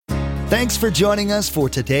Thanks for joining us for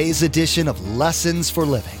today's edition of Lessons for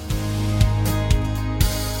Living.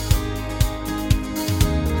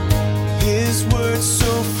 His word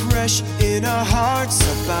so fresh in our hearts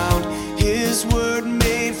abound. His word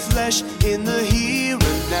made flesh in the here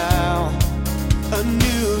and now. A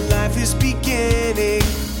new life is beginning.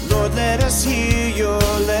 Lord, let us hear your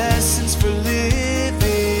lessons for living.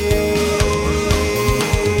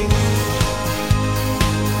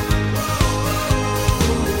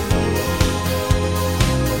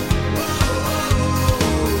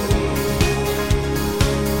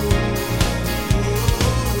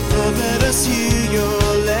 Lord, let us hear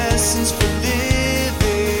your lessons for living.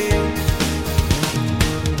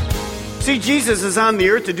 See, Jesus is on the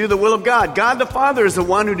earth to do the will of God. God the Father is the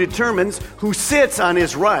one who determines who sits on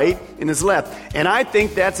his right and his left. And I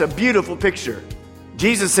think that's a beautiful picture.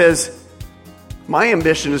 Jesus says, my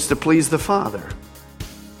ambition is to please the Father.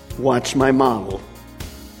 Watch my model.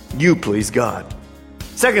 You please God.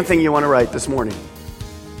 Second thing you want to write this morning.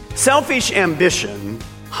 Selfish ambition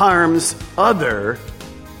harms other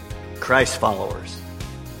Christ followers.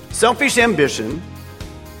 Selfish ambition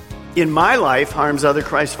in my life harms other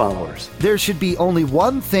Christ followers. There should be only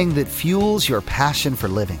one thing that fuels your passion for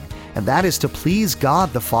living, and that is to please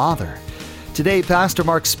God the Father. Today, Pastor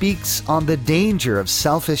Mark speaks on the danger of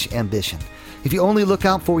selfish ambition. If you only look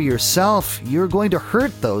out for yourself, you're going to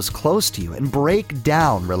hurt those close to you and break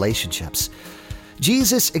down relationships.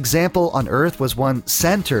 Jesus' example on earth was one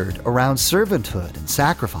centered around servanthood and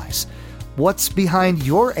sacrifice. What's behind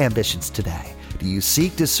your ambitions today? Do you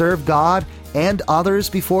seek to serve God and others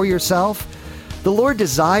before yourself? The Lord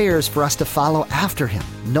desires for us to follow after Him,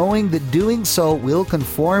 knowing that doing so will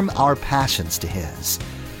conform our passions to His.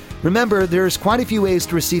 Remember, there's quite a few ways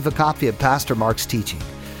to receive a copy of Pastor Mark's teaching.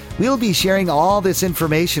 We'll be sharing all this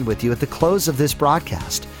information with you at the close of this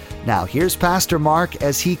broadcast. Now, here's Pastor Mark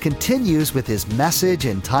as he continues with his message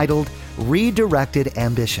entitled Redirected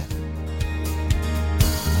Ambition.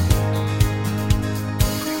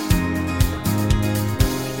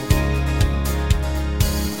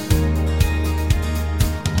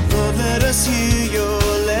 Let us hear your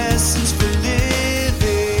lessons for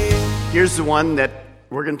living. Here's the one that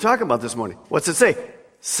we're going to talk about this morning. What's it say?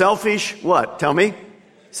 Selfish what? Tell me.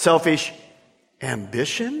 Selfish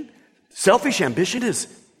ambition? Selfish ambition is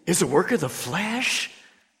a work of the flesh?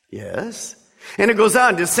 Yes. And it goes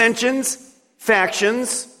on. Dissensions,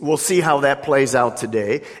 factions. We'll see how that plays out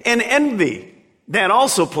today. And envy. That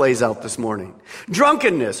also plays out this morning.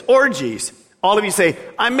 Drunkenness, orgies. All of you say,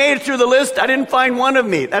 I made it through the list. I didn't find one of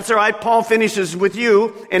me. That's all right. Paul finishes with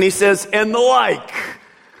you, and he says, and the like.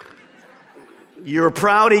 You're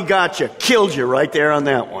proud he got you. Killed you right there on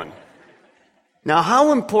that one. Now,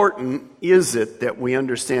 how important is it that we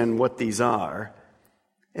understand what these are?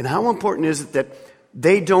 And how important is it that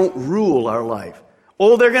they don't rule our life?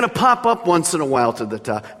 Oh, they're going to pop up once in a while to the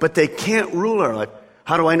top, but they can't rule our life.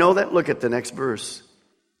 How do I know that? Look at the next verse.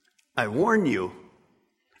 I warn you,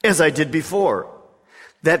 as I did before,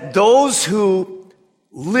 that those who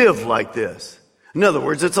live like this, in other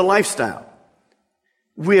words, it's a lifestyle,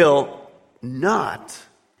 will not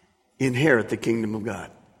inherit the kingdom of God.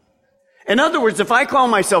 In other words, if I call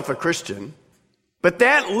myself a Christian, but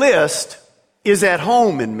that list is at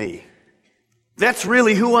home in me, that's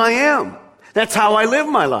really who I am. That's how I live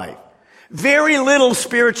my life. Very little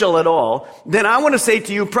spiritual at all, then I want to say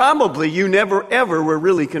to you, probably you never ever were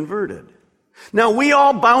really converted. Now, we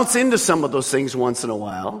all bounce into some of those things once in a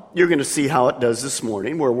while. You're going to see how it does this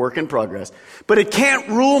morning. We're a work in progress. But it can't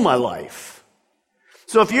rule my life.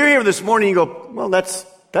 So if you're here this morning, you go, well, that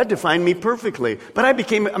defined me perfectly. But I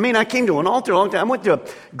came to an altar a long time. I went to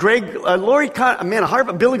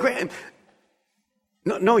Harvard, Billy Graham.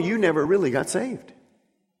 No, you never really got saved.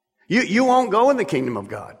 You won't go in the kingdom of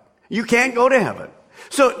God. You can't go to heaven.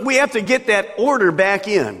 So we have to get that order back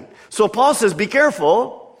in. So Paul says, be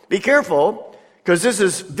careful, because this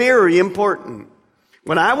is very important.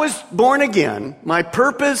 When I was born again, my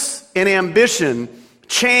purpose and ambition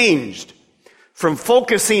changed from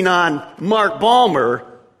focusing on Mark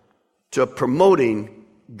Balmer to promoting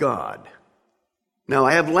God. Now,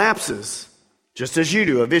 I have lapses, just as you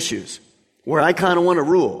do, of issues where I kind of want to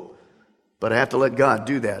rule, but I have to let God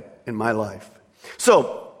do that in my life.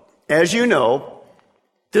 So, as you know,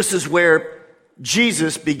 this is where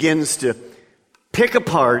Jesus begins to pick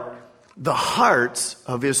apart the hearts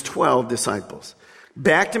of his 12 disciples.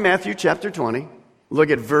 Back to Matthew chapter 20. Look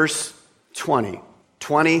at verse 20.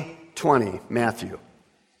 20, Matthew.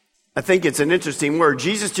 I think it's an interesting word.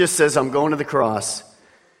 Jesus just says, I'm going to the cross.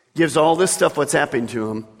 Gives all this stuff what's happening to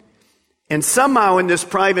him. And somehow in this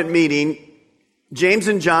private meeting, James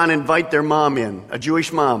and John invite their mom in, a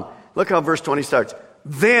Jewish mom. Look how verse 20 starts.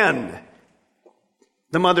 Then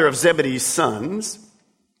the mother of Zebedee's sons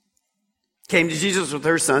came to Jesus with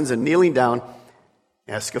her sons, and kneeling down,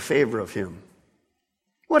 asked a favor of him.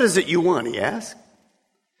 What is it you want, he asked.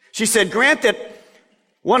 She said, grant that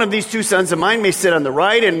one of these two sons of mine may sit on the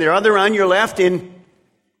right and the other on your left in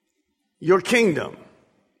your kingdom.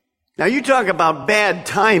 Now you talk about bad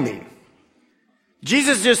timing.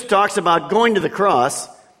 Jesus just talks about going to the cross.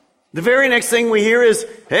 The very next thing we hear is,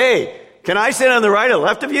 hey, can I sit on the right or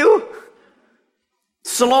left of you?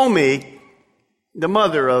 Salome, the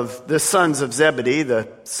mother of the sons of Zebedee, the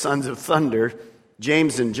sons of thunder,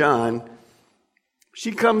 James and John,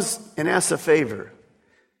 she comes and asks a favor.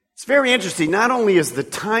 It's very interesting. Not only is the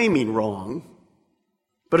timing wrong,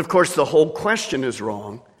 but of course the whole question is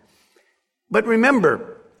wrong. But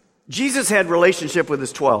remember, Jesus had relationship with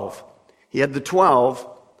his 12. He had the 12,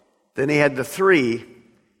 then he had the 3,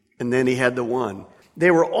 and then he had the 1.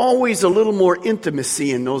 There were always a little more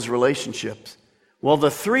intimacy in those relationships. Well,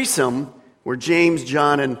 the threesome were James,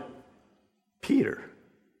 John, and Peter.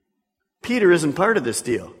 Peter isn't part of this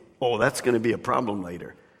deal. Oh, that's going to be a problem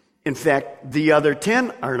later. In fact, the other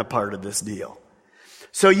 10 aren't a part of this deal.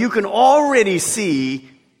 So you can already see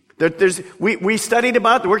that we studied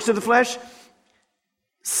about the works of the flesh,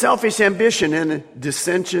 selfish ambition and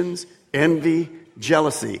dissensions, envy,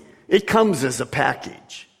 jealousy. It comes as a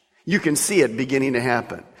package. You can see it beginning to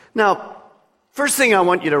happen. Now, first thing I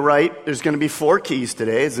want you to write, there's going to be 4 keys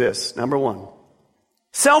today, is this. Number 1,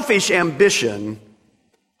 selfish ambition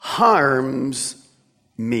harms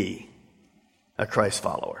me, a Christ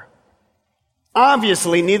follower.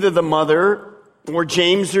 Obviously, neither the mother or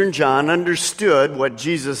James or John understood what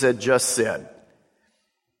Jesus had just said.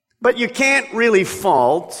 But you can't really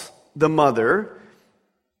fault the mother.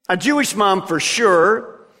 A Jewish mom for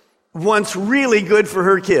sure wants really good for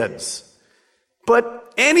her kids.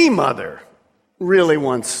 But any mother really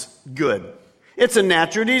wants good. It's a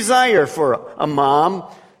natural desire for a mom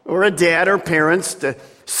or a dad or parents to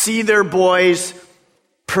see their boys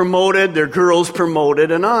promoted, their girls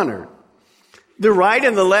promoted and honored. The right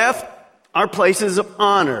and the left are places of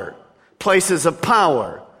honor, places of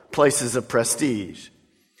power, places of prestige.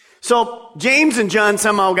 So James and John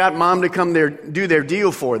somehow got mom to come there, do their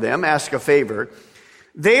deal for them, ask a favor.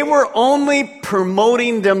 They were only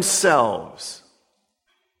promoting themselves.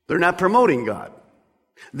 They're not promoting God.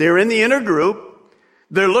 They're in the inner group.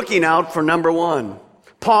 They're looking out for number 1.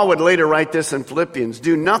 Paul would later write this in Philippians,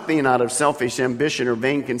 do nothing out of selfish ambition or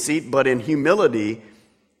vain conceit, but in humility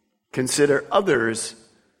consider others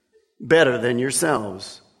better than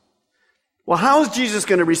yourselves. Well, how is Jesus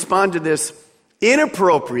going to respond to this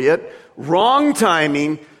inappropriate, wrong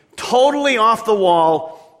timing, totally off the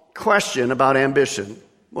wall question about ambition?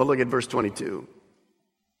 Well, look at verse 22.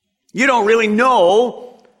 You don't really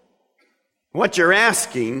know what you're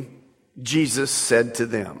asking, Jesus said to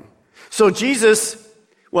them. So Jesus,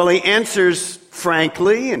 well, he answers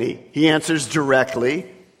frankly and he answers directly.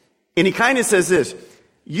 And he kind of says this,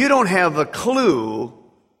 you don't have a clue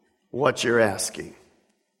what you're asking.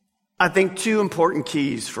 I think 2 important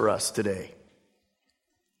keys for us today.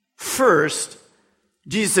 First,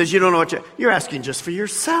 Jesus says, you don't know what you're asking just for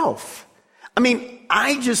yourself. I mean,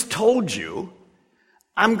 I just told you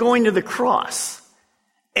I'm going to the cross.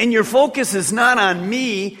 And your focus is not on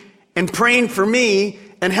me and praying for me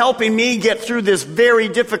and helping me get through this very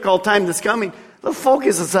difficult time that's coming. The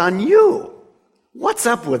focus is on you. What's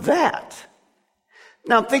up with that?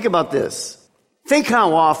 Now think about this. Think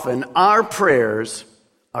how often our prayers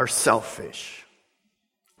are selfish,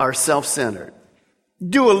 are self-centered.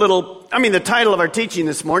 The title of our teaching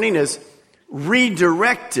this morning is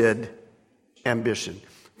Redirected Ambition.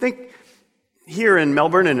 Think here in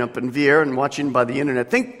Melbourne and up in Vieira and watching by the internet.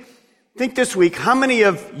 Think this week, how many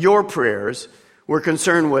of your prayers were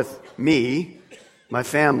concerned with me, my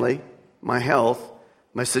family, my health,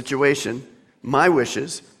 my situation, my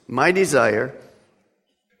wishes, my desire?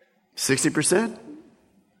 60%?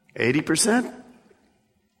 80%?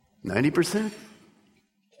 90%?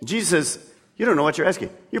 Jesus says, you don't know what you're asking.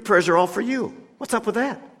 Your prayers are all for you. What's up with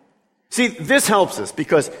that? See, this helps us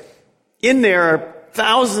because in there are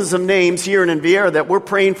thousands of names here in Vieira that we're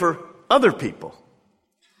praying for other people.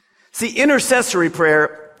 See, intercessory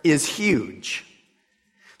prayer is huge.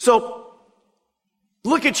 So,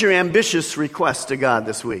 look at your ambitious request to God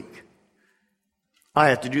this week. I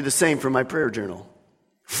have to do the same for my prayer journal.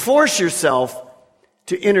 Force yourself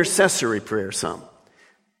to intercessory prayer some.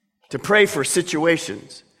 To pray for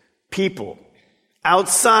situations, people,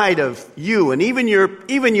 outside of you and even your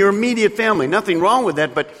immediate family. Nothing wrong with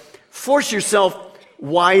that, but force yourself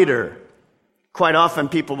wider. Quite often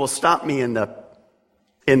people will stop me in the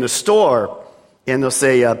in the store, and they'll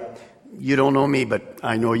say, you don't know me, but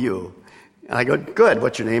I know you. And I go, good,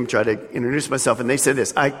 what's your name? Try to introduce myself. And they say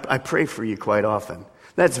this, I pray for you quite often.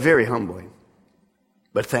 That's very humbling.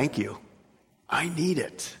 But thank you. I need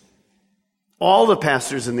it. All the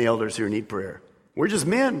pastors and the elders here need prayer. We're just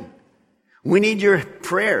men. We need your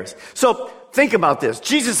prayers. So think about this.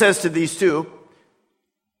 Jesus says to these two,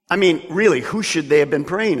 really, who should they have been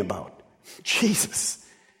praying about? Jesus.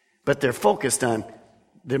 But they're focused on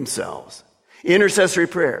themselves. Intercessory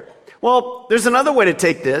prayer. Well, there's another way to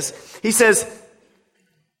take this. He says,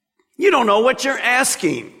 you don't know what you're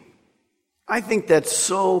asking. I think that's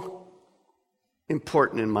so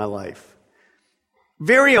important in my life.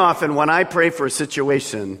 Very often when I pray for a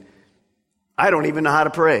situation, I don't even know how to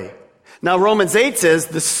pray. Now, Romans 8 says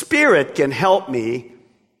the Spirit can help me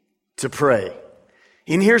to pray.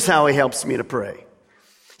 And here's how He helps me to pray.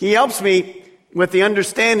 He helps me with the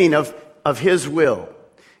understanding of His will.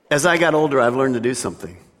 As I got older, I've learned to do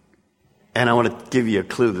something. And I want to give you a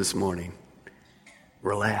clue this morning.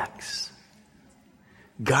 Relax.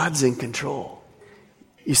 God's in control.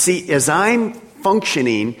 You see, as I'm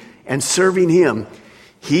functioning and serving Him,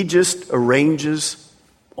 He just arranges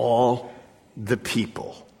all the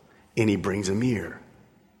people. And He brings them here.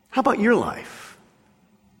 How about your life?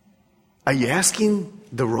 Are you asking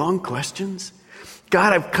the wrong questions?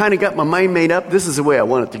 God, I've kind of got my mind made up. This is the way I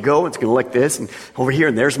want it to go. It's going to look this. And over here,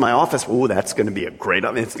 and there's my office. Oh, that's going to be a great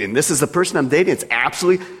office. And this is the person I'm dating. It's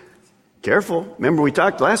absolutely careful. Remember, we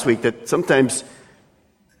talked last week that sometimes,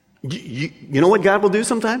 you know what God will do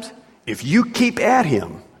sometimes? If you keep at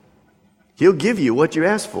Him, He'll give you what you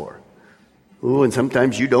ask for. Oh, and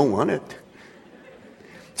sometimes you don't want it.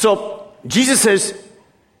 So Jesus says,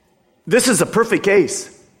 this is a perfect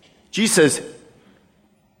case. Jesus says,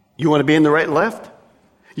 you want to be in the right and left?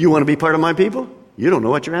 You want to be part of my people? You don't know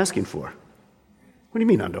what you're asking for. What do you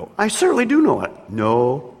mean I don't? I certainly do know it.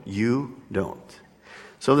 No, you don't.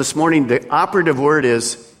 So this morning, the operative word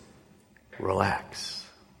is relax.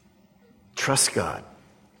 Trust God.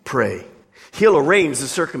 Pray. He'll arrange the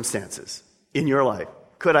circumstances in your life.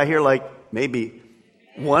 Could I hear maybe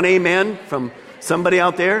one amen from somebody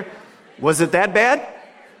out there? Was it that bad?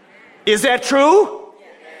 Is that true?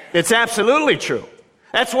 It's absolutely true.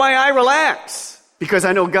 That's why I relax, because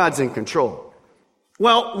I know God's in control.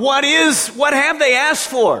 Well, what have they asked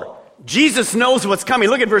for? Jesus knows what's coming.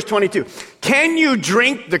 Look at verse 22. Can you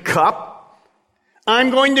drink the cup I'm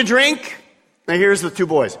going to drink? Now here's the two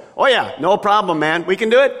boys. Oh yeah, no problem, man. We can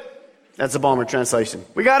do it. That's the Balmer translation.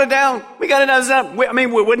 We got it down. We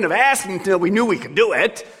wouldn't have asked until we knew we could do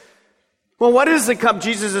it. Well, what is the cup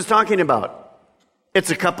Jesus is talking about? It's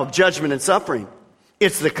a cup of judgment and suffering.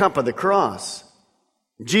 It's the cup of the cross.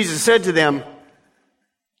 Jesus said to them,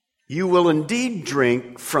 you will indeed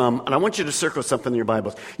drink from, and I want you to circle something in your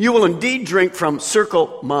Bibles. You will indeed drink from,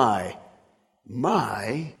 circle my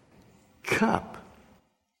cup.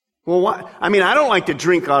 Well, what? I don't like to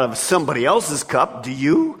drink out of somebody else's cup. Do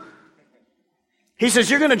you? He says,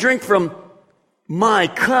 you're going to drink from my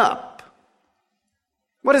cup.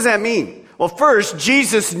 What does that mean? Well, first,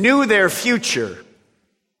 Jesus knew their future.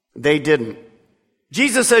 They didn't.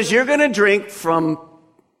 Jesus says, you're going to drink from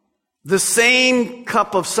the same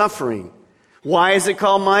cup of suffering. Why is it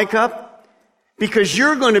called my cup? Because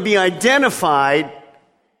you're going to be identified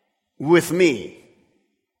with me.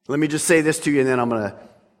 Let me just say this to you, and then I'm going to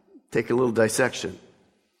take a little dissection.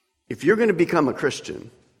 If you're going to become a Christian,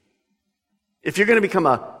 if you're going to become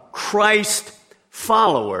a Christ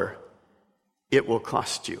follower, it will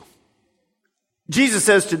cost you. Jesus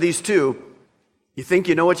says to these two, you think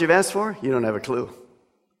you know what you've asked for? You don't have a clue.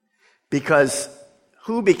 Because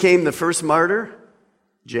who became the first martyr?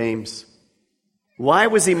 James. Why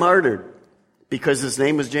was he martyred? Because his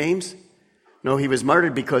name was James? No, he was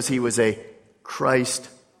martyred because he was a Christ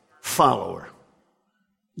follower.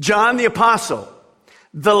 John the Apostle,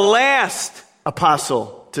 the last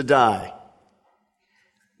apostle to die,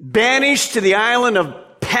 banished to the island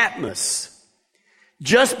of Patmos.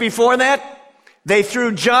 Just before that, they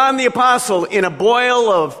threw John the Apostle in a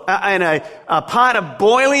pot of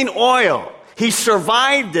boiling oil. He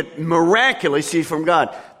survived it miraculously from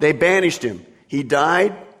God. They banished him. He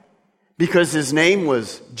died because his name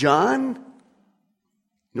was John?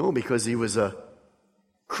 No, because he was a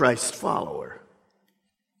Christ follower.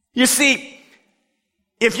 You see,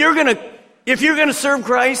 if you're going to serve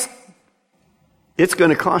Christ, it's going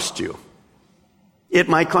to cost you. It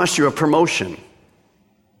might cost you a promotion.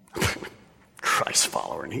 Christ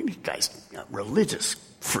follower, and he guy's a religious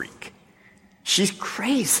freak. She's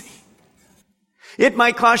crazy. It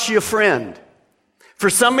might cost you a friend. For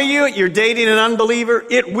some of you, you're dating an unbeliever.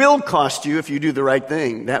 It will cost you if you do the right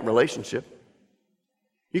thing, that relationship.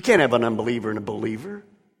 You can't have an unbeliever and a believer.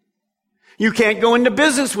 You can't go into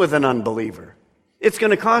business with an unbeliever. It's going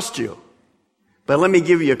to cost you. But let me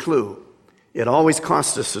give you a clue. It always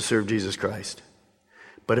costs us to serve Jesus Christ.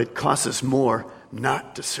 But it costs us more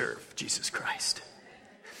not to serve Jesus Christ.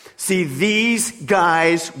 See, these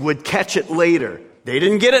guys would catch it later. They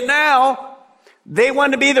didn't get it now. They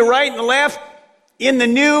wanted to be the right and the left in the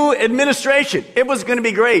new administration. It was going to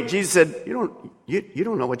be great. Jesus said, you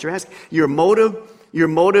don't know what you're asking. Your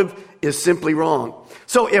motive is simply wrong.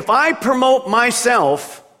 So if I promote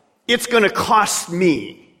myself, it's going to cost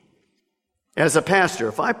me. As a pastor,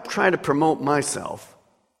 if I try to promote myself,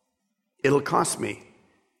 it'll cost me.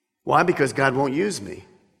 Why? Because God won't use me.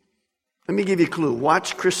 Let me give you a clue.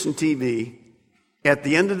 Watch Christian TV. At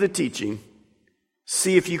the end of the teaching,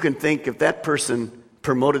 see if you can think if that person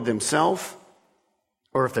promoted themselves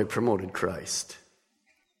or if they promoted Christ.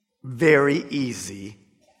 Very easy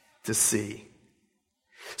to see.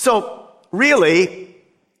 So, really,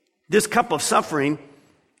 this cup of suffering,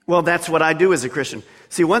 well, that's what I do as a Christian.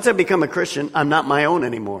 See, once I become a Christian, I'm not my own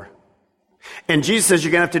anymore. And Jesus says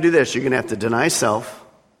you're going to have to do this. You're going to have to deny self.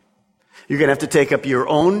 You're going to have to take up your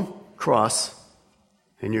own cross.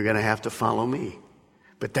 And you're going to have to follow me.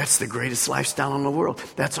 But that's the greatest lifestyle in the world.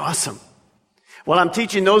 That's awesome. Well, I'm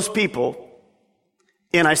teaching those people,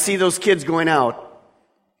 and I see those kids going out.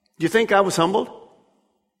 Do you think I was humbled?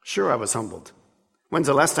 Sure, I was humbled. When's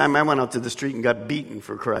the last time I went out to the street and got beaten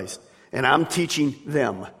for Christ? And I'm teaching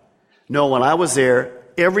them. No, when I was there,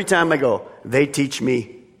 every time I go, they teach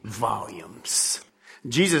me volumes.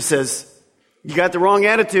 Jesus says, you got the wrong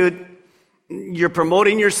attitude. You're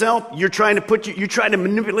promoting yourself. You're trying to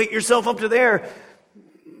manipulate yourself up to there.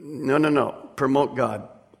 No. Promote God.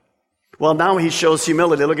 Well, now he shows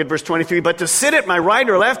humility. Look at verse 23. But to sit at my right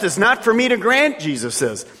or left is not for me to grant, Jesus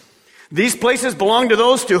says. These places belong to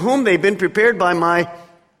those to whom they've been prepared by my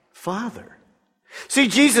Father. See,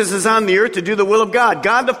 Jesus is on the earth to do the will of God.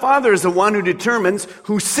 God the Father is the one who determines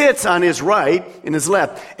who sits on his right and his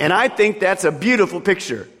left. And I think that's a beautiful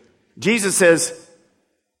picture. Jesus says,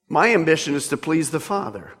 my ambition is to please the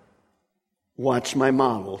Father. Watch my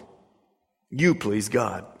model. You please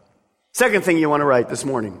God. Second thing you want to write this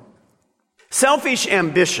morning. Selfish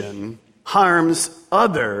ambition harms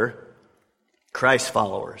other Christ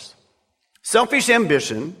followers. Selfish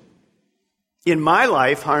ambition in my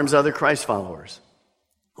life harms other Christ followers.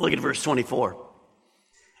 Look at verse 24.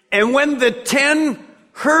 And when the 10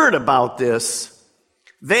 heard about this,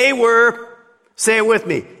 they were, say it with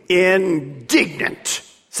me, indignant.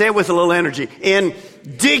 Say it with a little energy.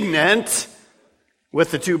 Indignant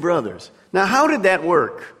with the two brothers. Now, how did that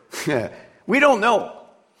work? We don't know.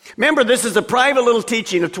 Remember, this is a private little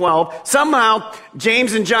teaching of 12. Somehow,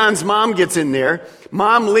 James and John's mom gets in there.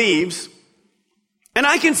 Mom leaves. And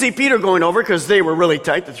I can see Peter going over because they were really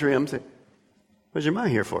tight, the three of them. Say, what's your mom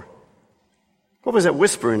here for? What was that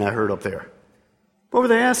whispering I heard up there? What were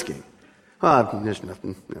they asking? There's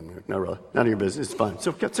nothing. Not really. None of your business. It's fine.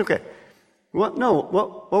 It's okay. What? No.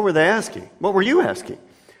 What were they asking? What were you asking?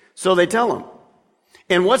 So they tell him.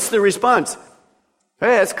 And what's the response?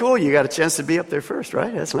 Hey, that's cool. You got a chance to be up there first,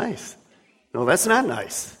 right? That's nice. No, that's not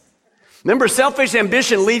nice. Remember, selfish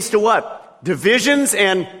ambition leads to what? Divisions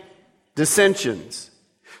and dissensions.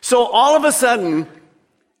 So all of a sudden,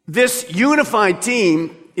 this unified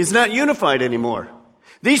team is not unified anymore.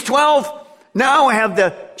 These 12 now have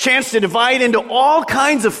the chance to divide into all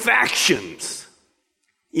kinds of factions.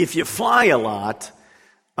 If you fly a lot,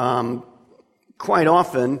 quite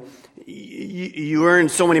often, you earn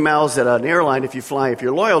so many miles at an airline. If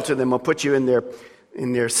you're loyal to them, they'll put you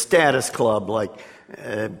in their status club, like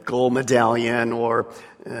gold medallion or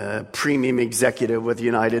premium executive with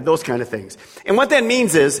United, those kind of things. And what that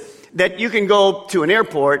means is that you can go to an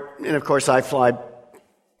airport, and of course I fly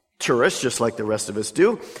tourists just like the rest of us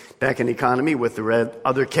do. Back in economy with the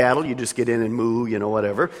other cattle, you just get in and moo,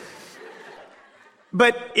 whatever.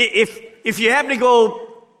 But if you happen to go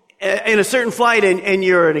in a certain flight and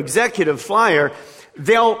you're an executive flyer,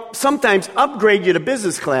 they'll sometimes upgrade you to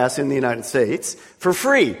business class in the United States for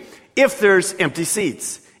free if there's empty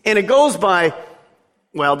seats. And it goes by,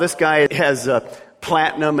 well, this guy has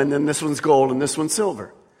platinum, and then this one's gold, and this one's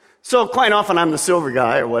silver. So quite often I'm the silver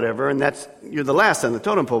guy or whatever, and you're the last on the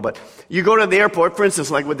totem pole. But you go to the airport, for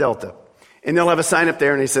instance, like with Delta, and they'll have a sign up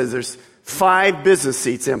there, and he says there's 5 business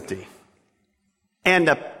seats empty.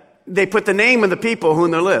 And they put the name of the people who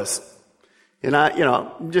in their list. And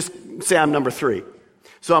just say I'm number 3.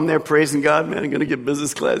 So I'm there praising God, man, I'm going to get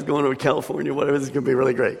business class going over California, whatever, this is going to be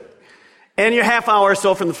really great. And you're half hour or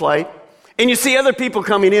so from the flight, And you see other people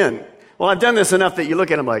coming in. Well, I've done this enough that you look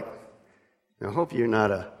at them like, I hope you're not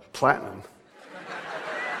a platinum.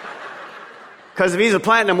 Because if he's a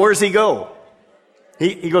platinum, where does he go?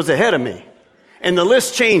 He goes ahead of me. And the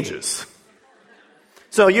list changes.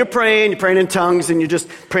 So you're praying in tongues, and you're just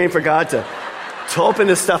praying for God to open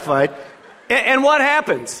this stuff right. And what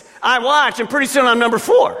happens? I watch, and pretty soon I'm number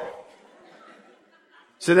 4.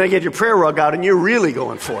 So then I get your prayer rug out, and you're really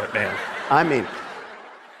going for it, man. I mean,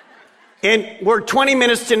 and we're 20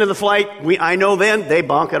 minutes into the flight. I know then they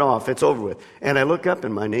bonk it off. It's over with. And I look up,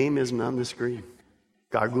 and my name isn't on the screen.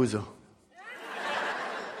 Garguzo.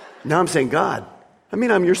 Now I'm saying, God,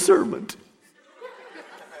 I'm your servant.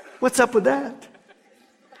 What's up with that?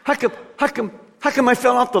 How come I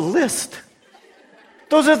fell off the list?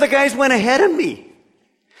 Those other guys went ahead of me.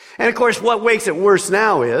 And of course, what makes it worse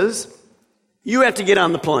now is you have to get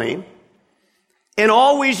on the plane, and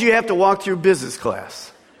always you have to walk through business class.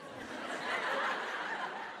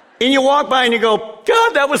 And you walk by and you go,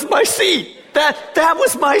 God, that was my seat. That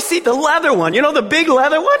was my seat, the leather one. You know, the big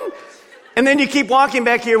leather one? And then you keep walking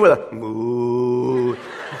back here with a moo.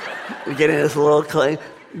 You get in this little clay.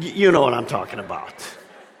 You know what I'm talking about.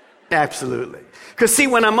 Absolutely. Because see,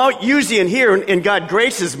 when I'm out usually in here and God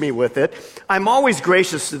graces me with it, I'm always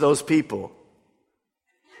gracious to those people.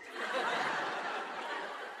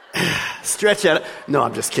 Stretch out. No,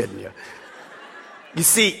 I'm just kidding you. You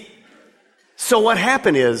see, so what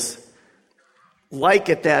happened is, like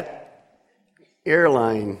at that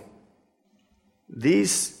airline,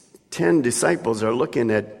 these 10 disciples are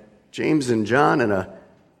looking at James and John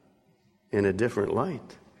in a different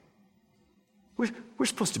light. We're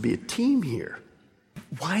supposed to be a team here.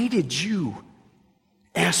 Why did you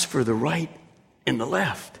ask for the right and the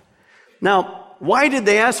left? Now, why did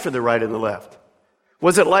they ask for the right and the left?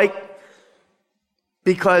 Was it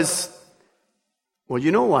because, well,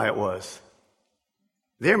 you know why it was.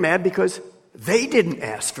 They're mad because they didn't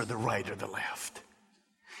ask for the right or the left.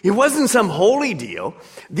 It wasn't some holy deal.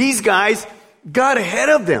 These guys got ahead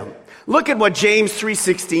of them. Look at what James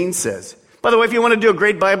 3:16 says. By the way, if you want to do a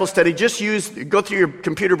great Bible study, just go through your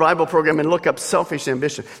computer Bible program and look up selfish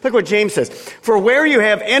ambition. Look what James says. For where you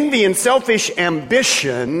have envy and selfish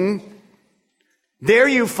ambition, there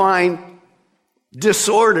you find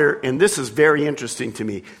disorder, and this is very interesting to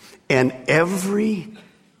me, and every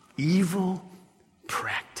evil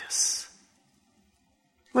practice.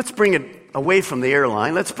 Let's bring it away from the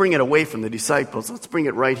airline. Let's bring it away from the disciples. Let's bring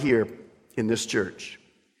it right here in this church.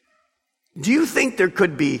 Do you think there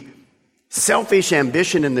could be selfish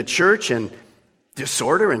ambition in the church and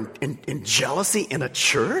disorder and jealousy in a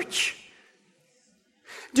church?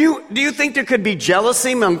 Do you think there could be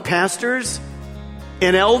jealousy among pastors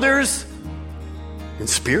and elders and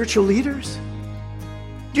spiritual leaders?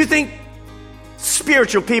 Do you think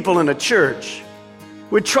spiritual people in a church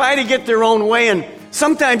would try to get their own way and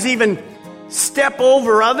sometimes even step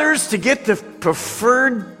over others to get the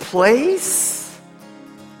preferred place?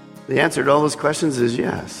 The answer to all those questions is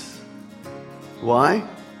yes. Why?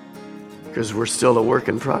 Because we're still a work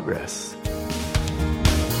in progress.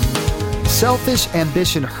 Selfish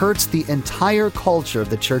ambition hurts the entire culture of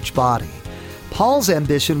the church body. Paul's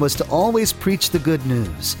ambition was to always preach the good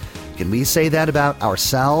news. Can we say that about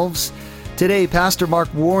ourselves? Today, Pastor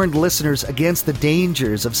Mark warned listeners against the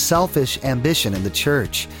dangers of selfish ambition in the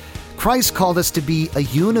church. Christ called us to be a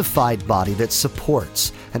unified body that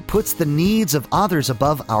supports and puts the needs of others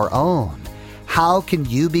above our own. How can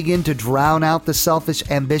you begin to drown out the selfish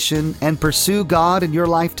ambition and pursue God in your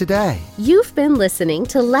life today? You've been listening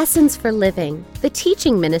to Lessons for Living, the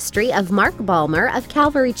teaching ministry of Mark Balmer of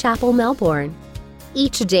Calvary Chapel, Melbourne.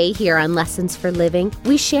 Each day here on Lessons for Living,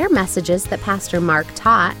 we share messages that Pastor Mark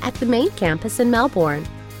taught at the main campus in Melbourne.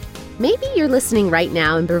 Maybe you're listening right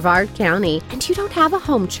now in Brevard County and you don't have a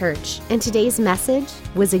home church, and today's message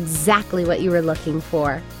was exactly what you were looking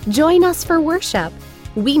for. Join us for worship.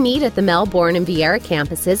 We meet at the Melbourne and Viera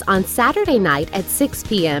campuses on Saturday night at 6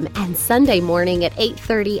 p.m. and Sunday morning at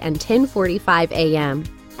 8:30 and 10:45 a.m.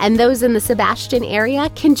 And those in the Sebastian area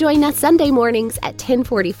can join us Sunday mornings at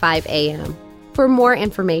 10:45 a.m. For more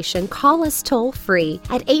information, call us toll-free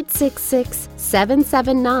at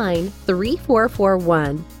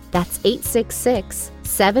 866-779-3441. That's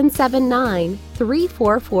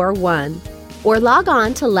 866-779-3441. Or log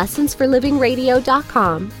on to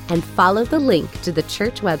lessonsforlivingradio.com and follow the link to the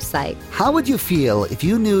church website. How would you feel if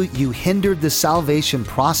you knew you hindered the salvation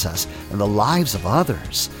process and the lives of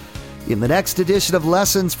others? In the next edition of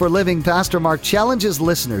Lessons for Living, Pastor Mark challenges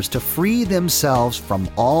listeners to free themselves from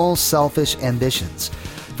all selfish ambitions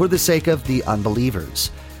for the sake of the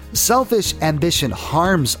unbelievers. Selfish ambition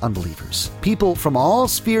harms unbelievers. People from all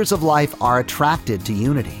spheres of life are attracted to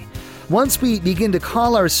unity. Once we begin to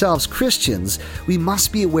call ourselves Christians, we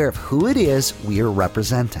must be aware of who it is we are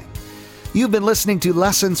representing. You've been listening to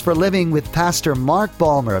Lessons for Living with Pastor Mark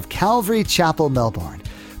Balmer of Calvary Chapel, Melbourne.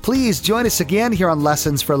 Please join us again here on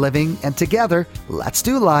Lessons for Living, and together, let's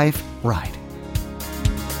do life right.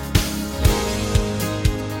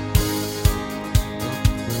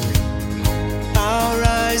 Our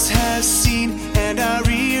eyes have seen and our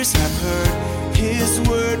ears have heard His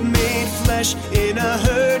word made flesh in a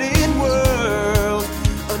hurting world.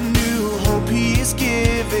 A new hope He is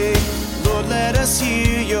giving. Lord, let us hear